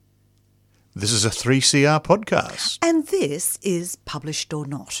This is a 3CR podcast. And this is Published or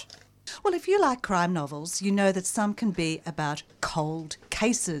Not. Well, if you like crime novels, you know that some can be about cold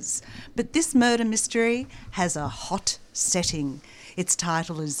cases. But this murder mystery has a hot setting. Its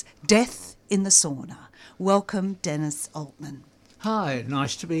title is Death in the Sauna. Welcome, Dennis Altman. Hi,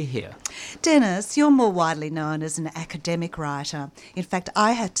 nice to be here. Dennis, you're more widely known as an academic writer. In fact,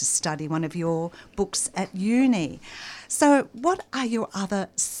 I had to study one of your books at uni. So what are your other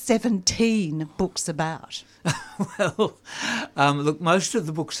 17 books about? Well, look, most of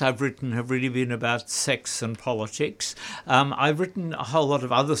the books I've written have really been about sex and politics. I've written a whole lot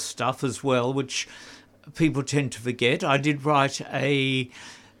of other stuff as well, which people tend to forget. I did write a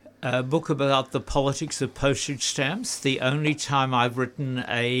book about the politics of postage stamps, the only time I've written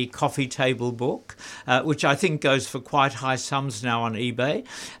a coffee table book, which I think goes for quite high sums now on eBay.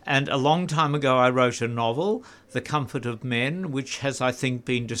 And a long time ago I wrote a novel, The Comfort of Men, which has, I think,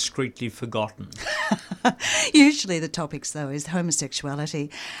 been discreetly forgotten. Usually the topic, though, is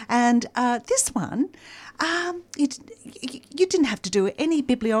homosexuality. And this one, you didn't have to do any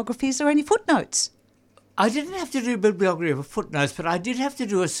bibliographies or any footnotes. I didn't have to do bibliography or footnotes, but I did have to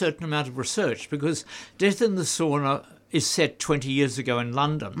do a certain amount of research because Death in the Sauna is set 20 years ago in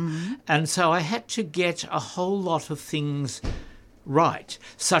London. Mm-hmm. And so I had to get a whole lot of things right,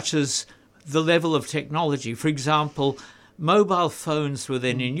 such as the level of technology. For example, mobile phones were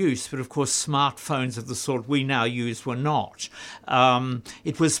then in use, but of course smartphones of the sort we now use were not.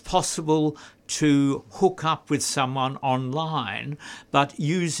 It was possible to hook up with someone online, but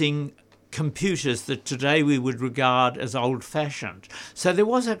using computers that today we would regard as old-fashioned. So there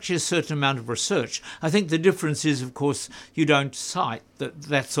was actually a certain amount of research. I think the difference is, of course, you don't cite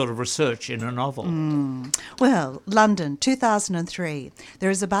that sort of research in a novel. Well, London, 2003. There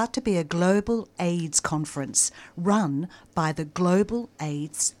is about to be a global AIDS conference run by the Global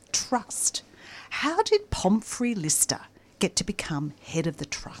AIDS Trust. How did Pomfrey Lister get to become head of the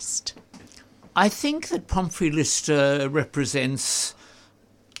trust? I think that Pomfrey Lister represents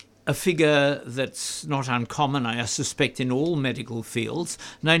a figure that's not uncommon, I suspect, in all medical fields,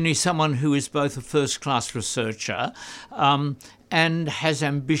 namely someone who is both a first-class researcher and has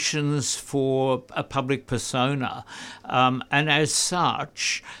ambitions for a public persona. And as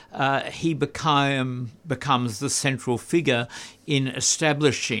such, he becomes the central figure in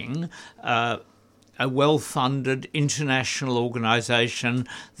establishing a well-funded international organisation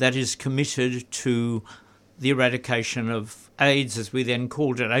that is committed to the eradication of AIDS, as we then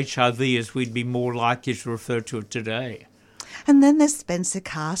called it, HIV, as we'd be more likely to refer to it today. And then there's Spencer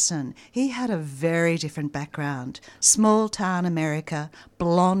Carson. He had a very different background. Small town America,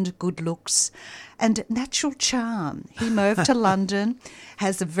 blonde good looks, and natural charm. He moved to London,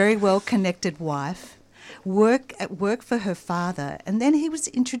 has a very well-connected wife, work for her father, and then he was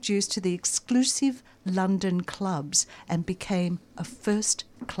introduced to the exclusive London clubs and became a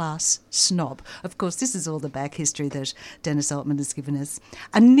first-class snob. Of course, this is all the back history that Dennis Altman has given us.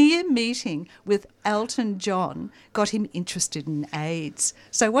 A near meeting with Elton John got him interested in AIDS.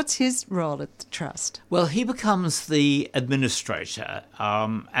 So what's his role at the Trust? Well, he becomes the administrator,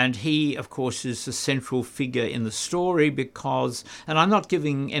 and he, of course, is the central figure in the story because, and I'm not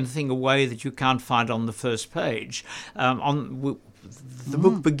giving anything away that you can't find on the first page, the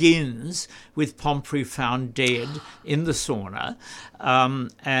book begins with Pomfrey found dead in the sauna,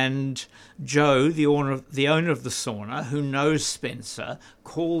 and Joe, the owner of the sauna, who knows Spencer,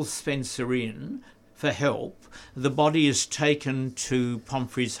 calls Spencer in for help. The body is taken to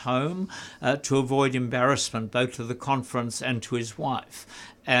Pomfrey's home to avoid embarrassment, both to the conference and to his wife.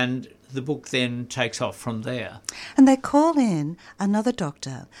 And the book then takes off from there. And they call in another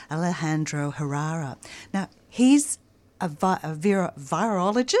doctor, Alejandro Herrera. Now, he's a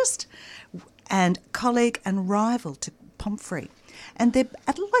virologist and colleague and rival to Pomfrey. And they're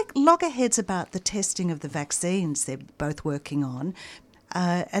at loggerheads about the testing of the vaccines they're both working on.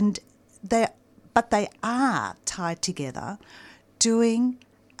 But they are tied together doing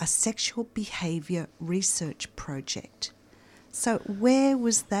a sexual behaviour research project. So where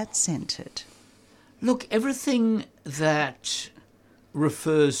was that centred? Look, everything that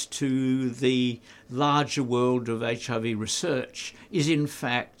refers to the larger world of HIV research is in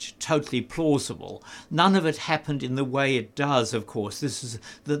fact totally plausible. None of it happened in the way it does, of course.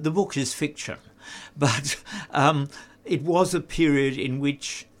 The book is fiction, but it was a period in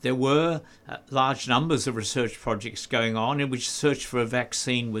which there were large numbers of research projects going on in which search for a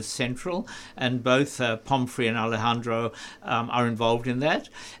vaccine was central, and both Pomfrey and Alejandro are involved in that.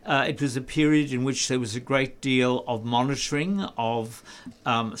 It was a period in which there was a great deal of monitoring of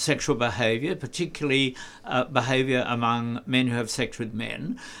sexual behaviour, particularly behaviour among men who have sex with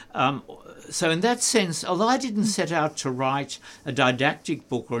men. So in that sense, although I didn't set out to write a didactic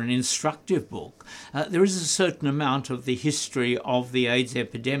book or an instructive book, there is a certain amount of the history of the AIDS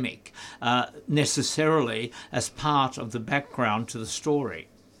epidemic necessarily as part of the background to the story.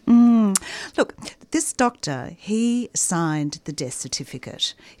 Look, this doctor, he signed the death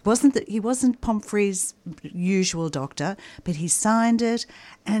certificate. He wasn't Pomfrey's usual doctor, but he signed it,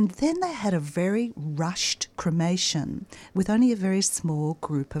 and then they had a very rushed cremation with only a very small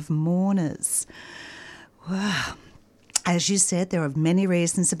group of mourners. Wow. As you said, there are many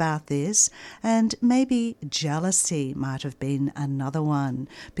reasons about this, and maybe jealousy might have been another one,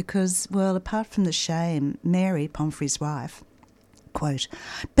 because, well, apart from the shame, Mary, Pomfrey's wife, quote,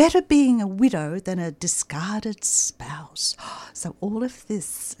 better being a widow than a discarded spouse. So all of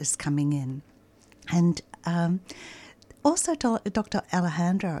this is coming in. And also Dr.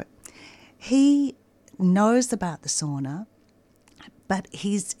 Alejandro, he knows about the sauna, but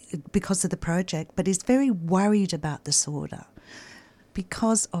he's, because of the project, but he's very worried about the sauna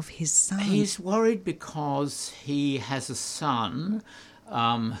because of his son. He's worried because he has a son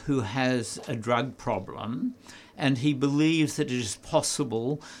who has a drug problem, and he believes that it is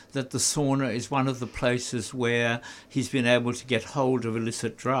possible that the sauna is one of the places where he's been able to get hold of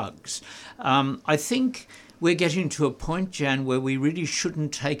illicit drugs. I think we're getting to a point, Jan, where we really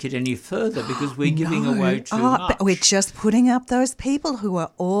shouldn't take it any further because we're giving away too much. But we're just putting up those people who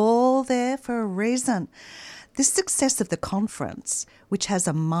are all there for a reason. The success of the conference, which has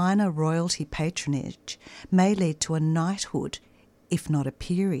a minor royalty patronage, may lead to a knighthood, if not a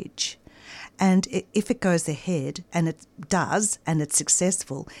peerage. And if it goes ahead, and it does, and it's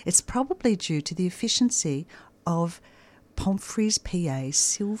successful, it's probably due to the efficiency of Pomfrey's PA,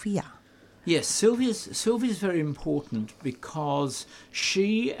 Sylvia. Yes, Sylvia's very important because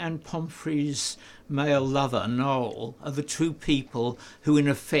she and Pomfrey's male lover, Noel, are the two people who, in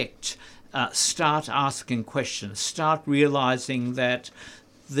effect, start asking questions, start realising that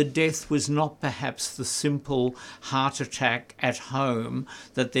the death was not perhaps the simple heart attack at home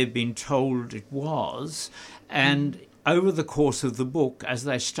that they've been told it was. And over the course of the book, as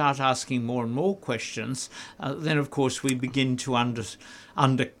they start asking more and more questions, then, of course, we begin to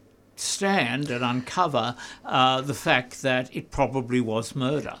understand and uncover the fact that it probably was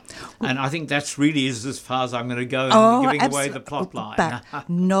murder. And I think that's really is as far as I'm going to go in giving away the plot line. But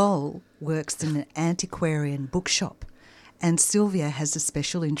Noel works in an antiquarian bookshop, and Sylvia has a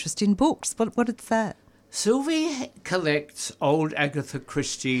special interest in books. What is that? Sylvia collects old Agatha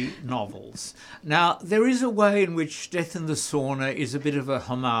Christie novels. Now, there is a way in which Death in the Sauna is a bit of a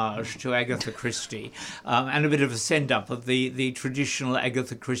homage to Agatha Christie and a bit of a send-up of the traditional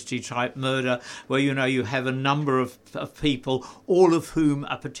Agatha Christie type murder where, you have a number of people, all of whom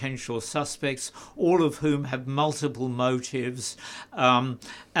are potential suspects, all of whom have multiple motives. And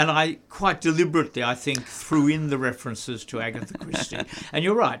I quite deliberately, I think, threw in the references to Agatha Christie. And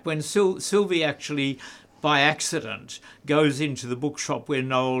you're right, when Sylvie actually, by accident, goes into the bookshop where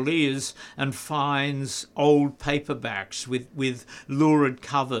Noel is and finds old paperbacks with lurid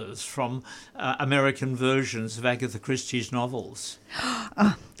covers from American versions of Agatha Christie's novels.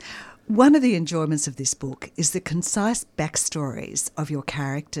 One of the enjoyments of this book is the concise backstories of your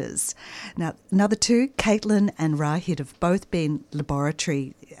characters. Now, another two, Caitlin and Rahid, have both been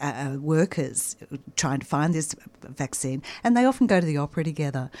laboratory workers trying to find this vaccine, and they often go to the opera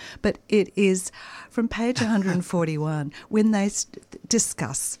together. But it is from page 141 when they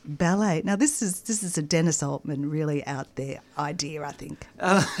discuss ballet. Now, this is a Dennis Altman really out there idea, I think.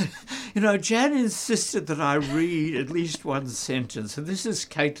 Jan insisted that I read at least one sentence, and this is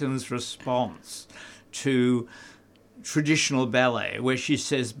Caitlin's response to traditional ballet, where she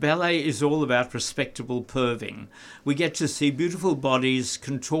says, ballet is all about respectable perving. We get to see beautiful bodies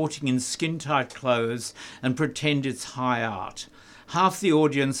contorting in skin-tight clothes and pretend it's high art. Half the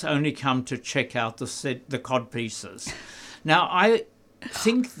audience only come to check out the codpieces. Now, I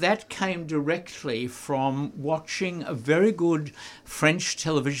think that came directly from watching a very good French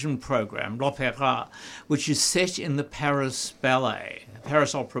television program, L'Opéra, which is set in the Paris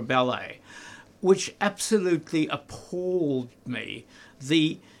Opera Ballet, which absolutely appalled me.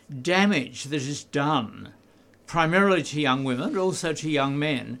 The damage that is done primarily to young women, but also to young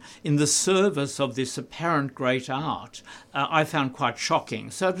men, in the service of this apparent great art, I found quite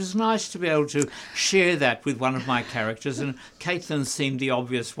shocking. So it was nice to be able to share that with one of my characters, and Caitlin seemed the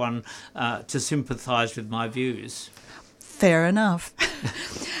obvious one to sympathise with my views. Fair enough.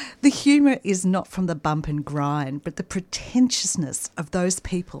 The humour is not from the bump and grind, but the pretentiousness of those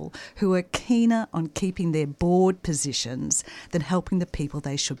people who are keener on keeping their board positions than helping the people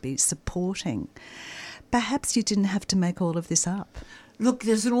they should be supporting. Perhaps you didn't have to make all of this up. Look,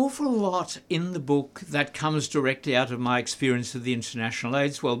 there's an awful lot in the book that comes directly out of my experience of the International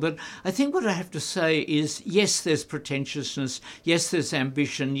AIDS World, but I think what I have to say is, yes, there's pretentiousness, yes, there's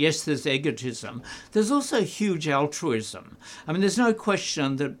ambition, yes, there's egotism. There's also huge altruism. I mean, there's no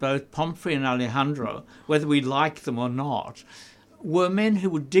question that both Pomfrey and Alejandro, whether we like them or not, were men who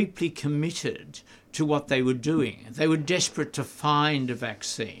were deeply committed to what they were doing. They were desperate to find a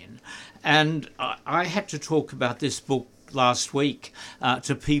vaccine. And I had to talk about this book last week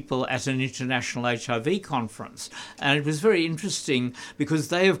to people at an international HIV conference. And it was very interesting because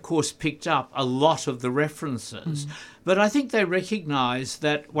they, of course, picked up a lot of the references. But I think they recognised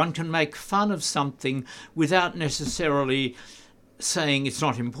that one can make fun of something without necessarily saying it's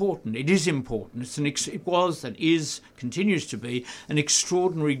not important. It is important. It was and is, continues to be, an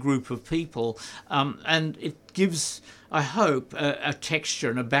extraordinary group of people. And it gives, I hope, a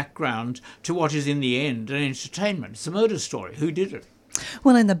texture and a background to what is in the end an entertainment. It's a murder story. Who did it?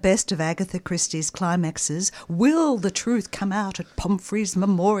 Well, in the best of Agatha Christie's climaxes, will the truth come out at Pomfrey's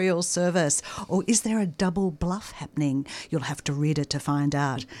memorial service? Or is there a double bluff happening? You'll have to read it to find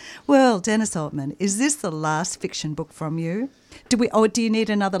out. Well, Dennis Altman, is this the last fiction book from you? Do you need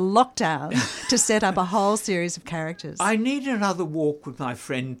another lockdown to set up a whole series of characters? I need another walk with my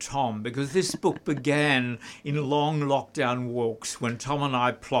friend Tom, because this book began in long lockdown walks when Tom and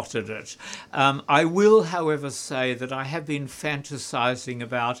I plotted it. I will, however, say that I have been fantasising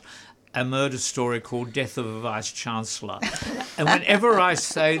about a murder story called Death of a Vice-Chancellor. And whenever I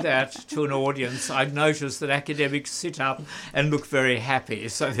say that to an audience, I notice that academics sit up and look very happy.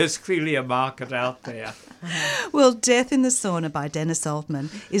 So there's clearly a market out there. Well, Death in the Sauna by Dennis Altman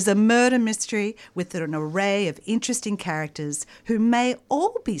is a murder mystery with an array of interesting characters who may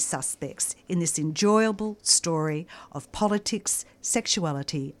all be suspects in this enjoyable story of politics,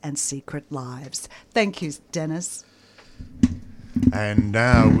 sexuality and secret lives. Thank you, Dennis. And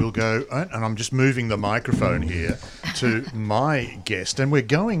now we'll go, and I'm just moving the microphone here to my guest, and we're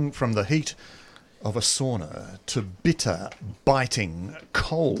going from the heat of a sauna to bitter, biting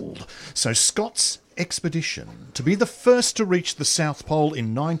cold. So Scott's expedition to be the first to reach the South Pole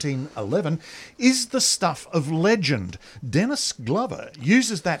in 1911 is the stuff of legend. Dennis Glover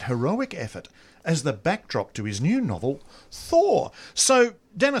uses that heroic effort as the backdrop to his new novel, Thaw. So,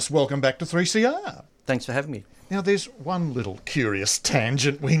 Dennis, welcome back to 3CR. Thanks for having me. Now, there's one little curious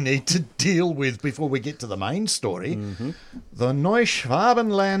tangent we need to deal with before we get to the main story. The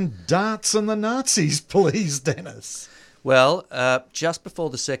Neuschwabenland darts and the Nazis, please, Dennis. Well, just before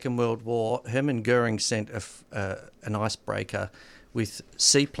the Second World War, Hermann Goering sent an icebreaker with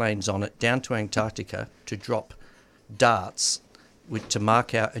seaplanes on it down to Antarctica to drop darts to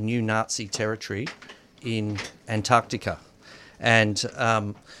mark out a new Nazi territory in Antarctica. And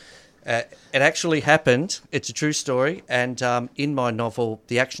it actually happened. It's a true story. And in my novel,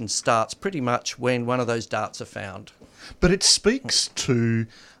 the action starts pretty much when one of those darts are found. But it speaks to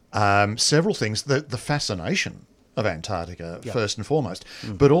several things. The fascination of Antarctica, first and foremost.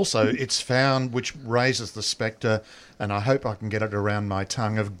 But also it's found, which raises the spectre, and I hope I can get it around my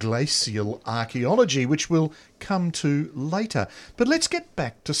tongue, of glacial archaeology, which we'll come to later. But let's get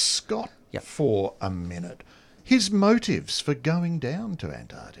back to Scott for a minute. His motives for going down to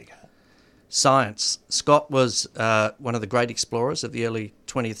Antarctica. Science. Scott was one of the great explorers of the early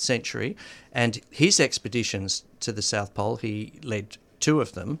 20th century, and his expeditions to the South Pole, he led 2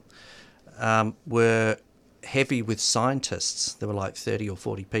 of them, were heavy with scientists. There were like 30 or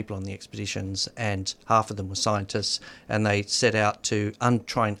 40 people on the expeditions, and half of them were scientists, and they set out to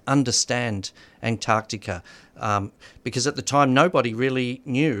try and understand Antarctica, because at the time nobody really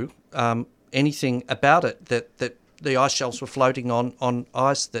knew anything about it, that the ice shelves were floating on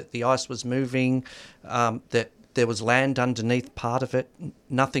ice, that the ice was moving, that there was land underneath part of it.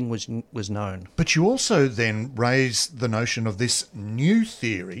 Nothing was known. But you also then raise the notion of this new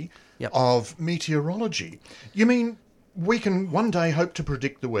theory of meteorology. You mean we can one day hope to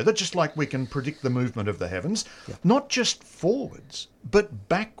predict the weather, just like we can predict the movement of the heavens, not just forwards, but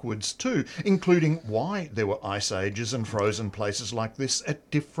backwards too, including why there were ice ages and frozen places like this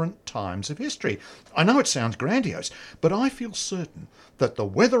at different times of history. I know it sounds grandiose, but I feel certain that the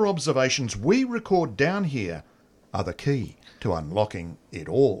weather observations we record down here are the key to unlocking it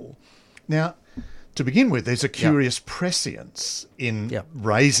all. Now, to begin with, there's a curious prescience in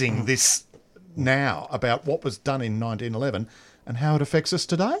raising this now about what was done in 1911 and how it affects us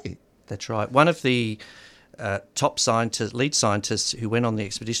today. That's right. One of the lead scientists who went on the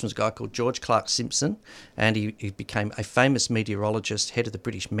expedition was a guy called George Clark Simpson, and he became a famous meteorologist, head of the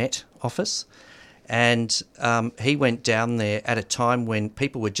British Met Office. And he went down there at a time when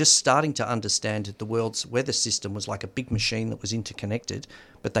people were just starting to understand that the world's weather system was like a big machine that was interconnected,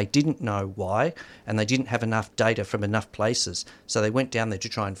 but they didn't know why, and they didn't have enough data from enough places. So they went down there to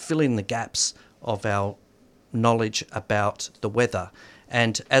try and fill in the gaps of our knowledge about the weather.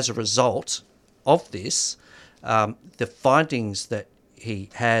 And as a result of this, the findings that he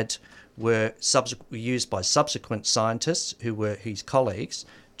had were used by subsequent scientists who were his colleagues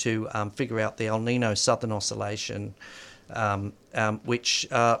to figure out the El Nino Southern Oscillation, which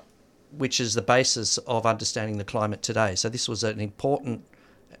is the basis of understanding the climate today. So this was an important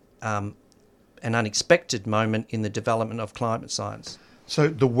and unexpected moment in the development of climate science. So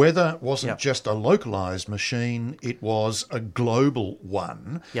the weather wasn't just a localised machine, it was a global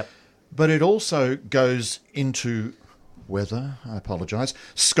one. Yep. But it also goes into whether, I apologise,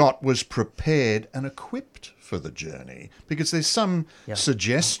 Scott was prepared and equipped for the journey, because there's some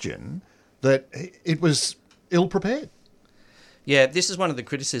suggestion that it was ill-prepared. Yeah, this is one of the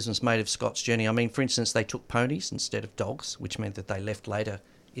criticisms made of Scott's journey. I mean, for instance, they took ponies instead of dogs, which meant that they left later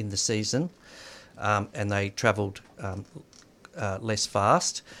in the season, and they travelled less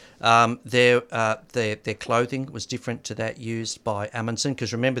fast. Their clothing was different to that used by Amundsen,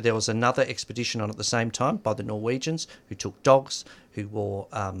 because remember there was another expedition on at the same time by the Norwegians who took dogs, who wore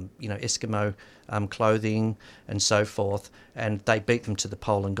Eskimo clothing and so forth, and they beat them to the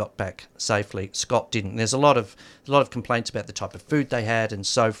pole and got back safely. Scott didn't. There's a lot of complaints about the type of food they had and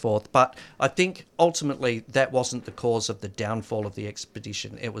so forth, but I think ultimately that wasn't the cause of the downfall of the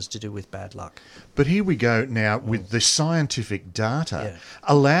expedition. It was to do with bad luck. But here we go now with the scientific data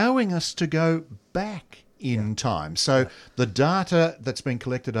allowing us to go back in time. So the data that's been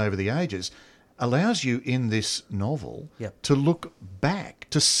collected over the ages allows you in this novel to look back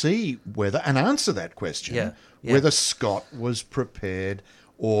to see whether, and answer that question, whether Scott was prepared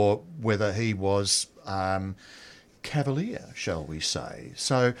or whether he was cavalier, shall we say.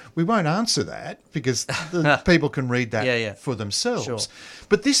 So we won't answer that because the people can read that for themselves. Sure.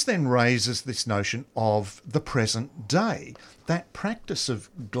 But this then raises this notion of the present day, that practice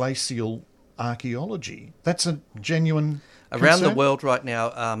of glacial archaeology. That's a genuine around concern? the world right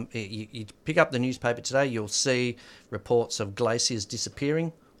now. You pick up the newspaper today, you'll see reports of glaciers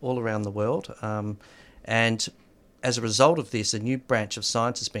disappearing all around the world. And as a result of this, a new branch of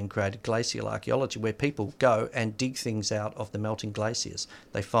science has been created, glacial archaeology, where people go and dig things out of the melting glaciers.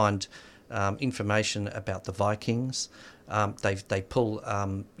 They find information about the Vikings. They pull,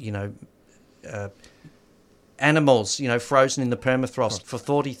 animals, frozen in the permafrost for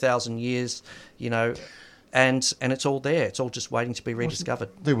 40,000 years, and it's all there. It's all just waiting to be rediscovered.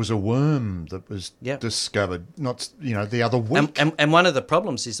 There was a worm that was discovered, not the other week. And one of the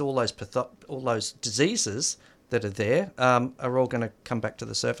problems is all those diseases that are there are all going to come back to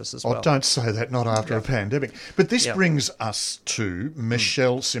the surface as well. Oh, don't say that, not after a pandemic. But this brings us to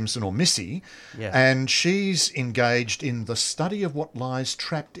Michelle Simpson, or Missy, and she's engaged in the study of what lies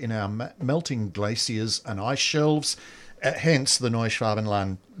trapped in our melting glaciers and ice shelves, hence the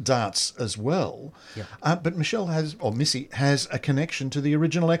Neuschwabenland darts as well. But Missy has a connection to the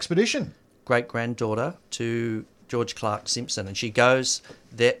original expedition. Great-granddaughter to George Clark Simpson, and she goes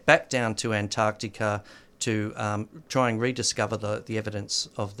back down to Antarctica to try and rediscover the evidence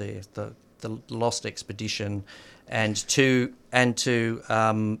of the lost expedition, and to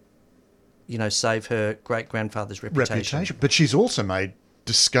save her great grandfather's reputation. But she's also made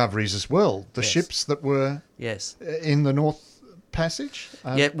discoveries as well. The ships that were in the North Passage.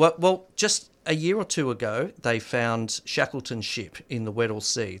 Well, just a year or two ago, they found Shackleton's ship in the Weddell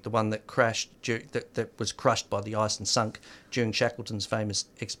Sea, the one that crashed, that was crushed by the ice and sunk during Shackleton's famous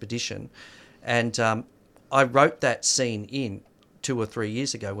expedition, and I wrote that scene in 2 or 3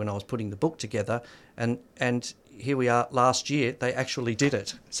 years ago when I was putting the book together, and here we are last year, they actually did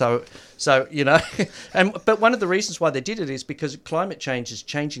it. So but one of the reasons why they did it is because climate change is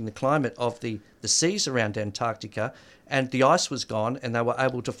changing the climate of the seas around Antarctica, and the ice was gone and they were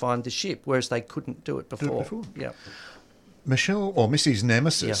able to find the ship, whereas they couldn't do it before. Michelle, or Missy's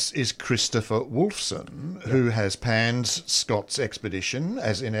nemesis, is Christopher Wolfson, who has panned Scott's expedition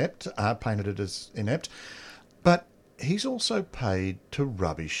as inept, painted it as inept, but he's also paid to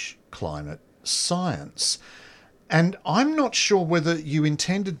rubbish climate science. And I'm not sure whether you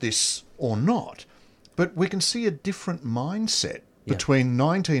intended this or not, But we can see a different mindset between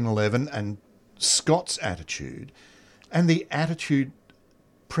 1911 and Scott's attitude and the attitude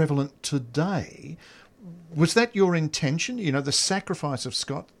prevalent today. Was that your intention? You know, the sacrifice of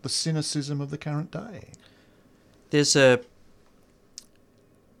Scott, the cynicism of the current day? It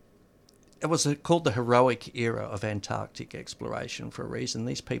was called the heroic era of Antarctic exploration for a reason.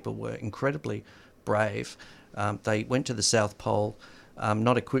 These people were incredibly brave. They went to the South Pole,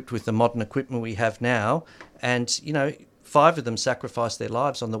 not equipped with the modern equipment we have now, and, you know, 5 of them sacrificed their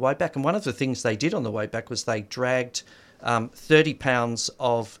lives on the way back. And one of the things they did on the way back was they dragged 30 pounds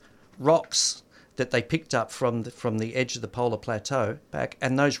of rocks that they picked up from the edge of the polar plateau back,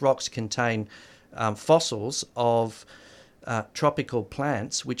 and those rocks contain fossils of tropical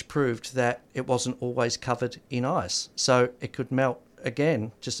plants, which proved that it wasn't always covered in ice, so it could melt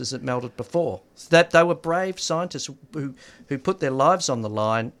again just as it melted before. So that they were brave scientists who put their lives on the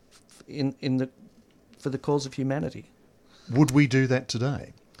line for the cause of humanity. Would we do that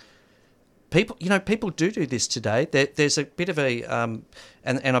today? People do this today. There's a bit of a,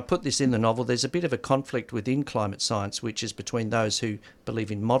 and I put this in the novel, there's a bit of a conflict within climate science, which is between those who believe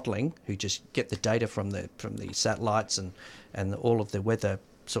in modelling, who just get the data from the satellites and all of the weather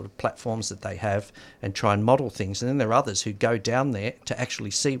sort of platforms that they have and try and model things. And then there are others who go down there to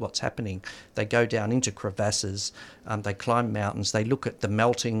actually see what's happening. They go down into crevasses, they climb mountains, they look at the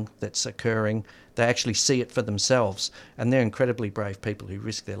melting that's occurring, they actually see it for themselves, and they're incredibly brave people who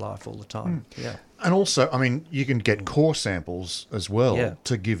risk their life all the time. Yeah. And also, I mean, you can get core samples as well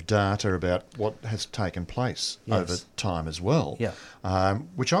to give data about what has taken place over time as well,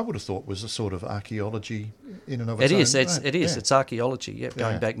 which I would have thought was a sort of archaeology in and of its own. It is. It's archaeology,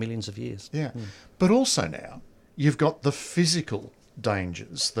 going back millions of years. Yeah. But also now, you've got the physical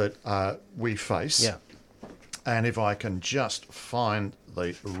dangers that we face. Yeah. And if I can just find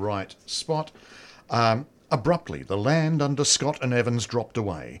the right spot... abruptly, the land under Scott and Evans dropped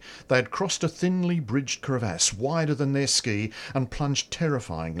away. They had crossed a thinly bridged crevasse, wider than their ski, and plunged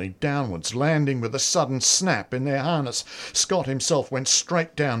terrifyingly downwards, landing with a sudden snap in their harness. Scott himself went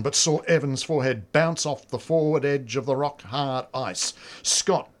straight down, but saw Evans' forehead bounce off the forward edge of the rock-hard ice.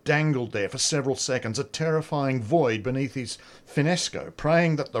 Scott dangled there for several seconds, a terrifying void beneath his finnesko,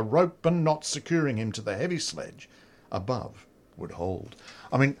 praying that the rope and knot securing him to the heavy sledge above would hold.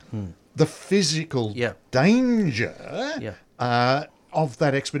 I mean... the physical danger of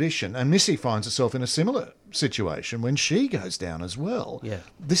that expedition. And Missy finds herself in a similar situation when she goes down as well. Yeah.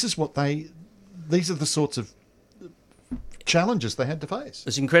 These are the sorts of challenges they had to face.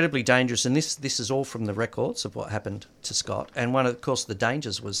 It's incredibly dangerous, and this is all from the records of what happened to Scott. And one of course, the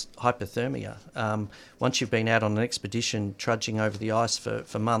dangers was hypothermia. Once you've been out on an expedition trudging over the ice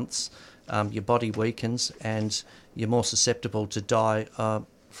for months, your body weakens and you're more susceptible to die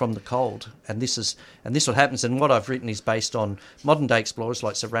from the cold, and this what happens. And what I've written is based on modern day explorers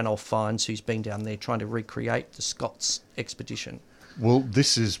like Sir Ranulph Fiennes, who's been down there trying to recreate the Scots expedition. Well,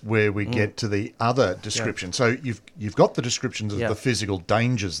 this is where we get to the other description. So you've got the descriptions of the physical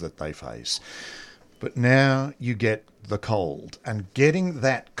dangers that they face, but now you get the cold, and getting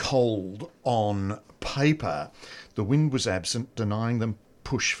that cold on paper. The wind was absent, denying them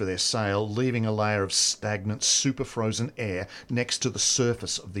push for their sail, leaving a layer of stagnant, super-frozen air next to the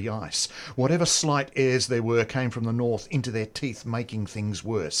surface of the ice. Whatever slight airs there were came from the north into their teeth, making things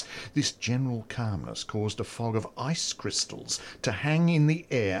worse. This general calmness caused a fog of ice crystals to hang in the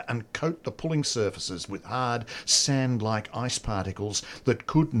air and coat the pulling surfaces with hard, sand-like ice particles that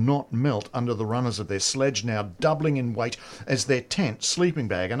could not melt under the runners of their sledge, now doubling in weight as their tent, sleeping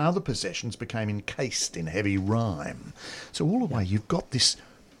bag and other possessions became encased in heavy rime. So all the way you've got this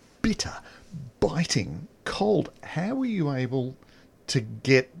bitter, biting cold. How were you able to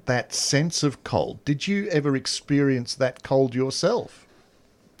get that sense of cold? Did you ever experience that cold yourself?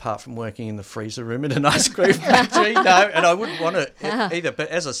 Apart from working in the freezer room in an ice cream factory, no, and I wouldn't want to either. But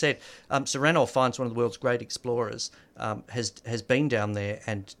as I said, Sir Ranulph Fiennes, one of the world's great explorers, has been down there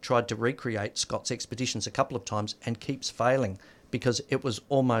and tried to recreate Scott's expeditions a couple of times and keeps failing because it was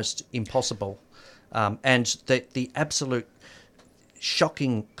almost impossible. And the absolute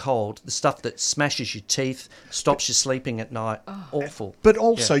shocking cold, the stuff that smashes your teeth, stops you sleeping at night, awful. But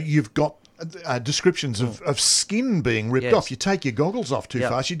also you've got descriptions of skin being ripped off. You take your goggles off too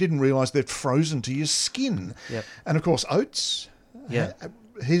fast, you didn't realise they'd frozen to your skin. Yep. And of course Oates,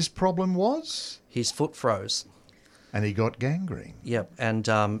 his problem was? His foot froze. And he got gangrene. Yep, and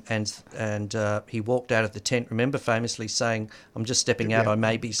he walked out of the tent, remember, famously saying, "I'm just stepping out, I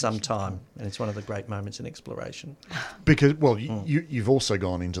may be sometime." And it's one of the great moments in exploration. Because, well, you've also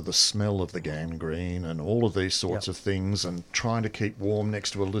gone into the smell of the gangrene and all of these sorts of things, and trying to keep warm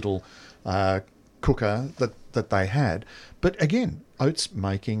next to a little cooker that they had. But again, Oates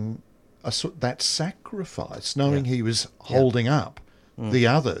making that sacrifice, knowing he was holding up the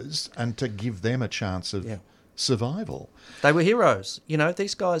others and to give them a chance of survival. They were heroes. You know,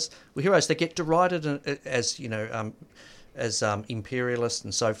 these guys were heroes. They get derided as, as imperialists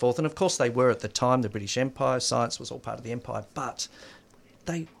and so forth. And of course they were at the time, the British Empire. Science was all part of the empire. But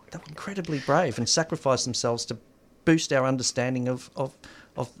they were incredibly brave and sacrificed themselves to boost our understanding of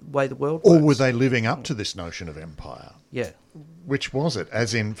the way the world works. Or were they living up to this notion of empire? Yeah. Which was it?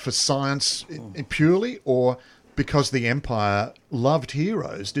 As in for science purely, or because the empire loved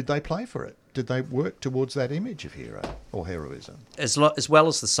heroes, did they play for it? Did they work towards that image of hero or heroism? As well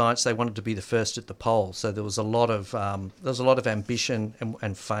as the science, they wanted to be the first at the pole. So there was a lot of ambition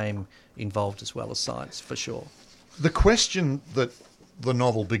and fame involved, as well as science, for sure. The question that the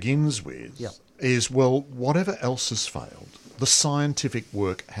novel begins with is, well, whatever else has failed, the scientific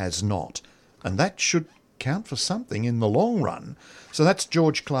work has not. And that should count for something in the long run. So that's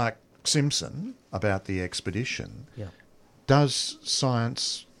George Clark Simpson about the expedition. Yeah. Does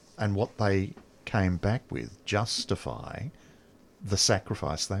science and what they came back with justify the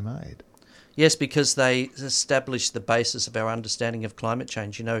sacrifice they made? Yes, because they established the basis of our understanding of climate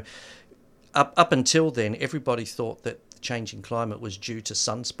change. You know, up until then, everybody thought that changing climate was due to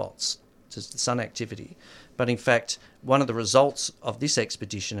sunspots, to sun activity. But in fact, one of the results of this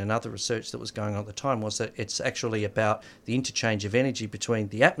expedition and other research that was going on at the time was that it's actually about the interchange of energy between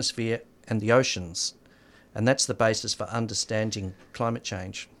the atmosphere and the oceans. And that's the basis for understanding climate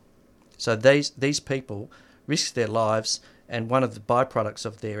change. So these people risked their lives, and one of the byproducts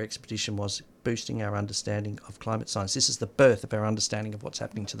of their expedition was boosting our understanding of climate science. This is the birth of our understanding of what's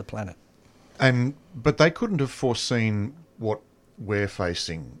happening to the planet. But they couldn't have foreseen what we're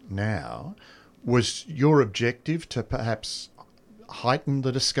facing now. Was your objective to perhaps heighten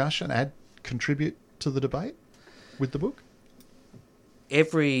the discussion, contribute to the debate with the book?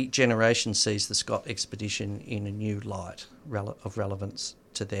 Every generation sees the Scott expedition in a new light of relevance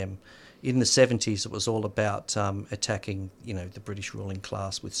to them. In the 70s, it was all about attacking, the British ruling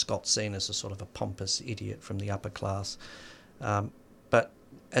class, with Scott seen as a sort of a pompous idiot from the upper class. But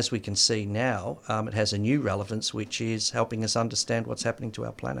as we can see now, it has a new relevance, which is helping us understand what's happening to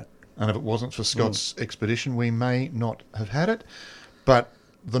our planet. And if it wasn't for Scott's expedition, we may not have had it. But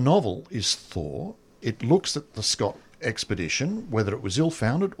the novel is Thaw. It looks at the Scott expedition, whether it was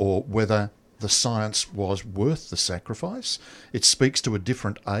ill-founded or whether the science was worth the sacrifice. It speaks to a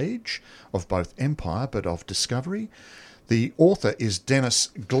different age of both empire but of discovery. The author is Dennis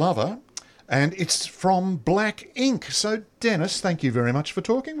Glover, and it's from Black Ink. So, Dennis, thank you very much for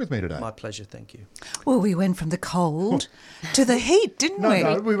talking with me today. My pleasure, thank you. Well, we went from the cold to the heat, didn't we?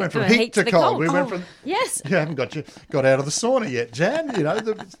 No, we went from heat to cold. We went from... Yes. You haven't got out of the sauna yet,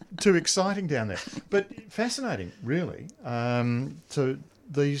 Jan. Too exciting down there. But fascinating, really, to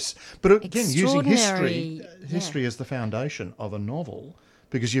these... But again, using history as the foundation of a novel,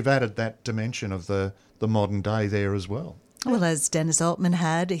 because you've added that dimension of the modern day there as well. Well, as Dennis Altman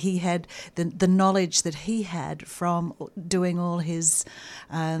had, he had the knowledge that he had from doing all his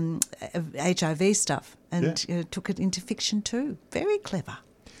HIV stuff and took it into fiction too. Very clever.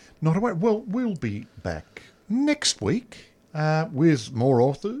 Not a worry. Well, we'll be back next week with more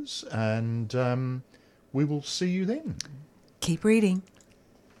authors, and we will see you then. Keep reading.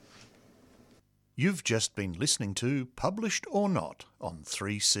 You've just been listening to Published or Not on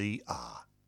 3CR.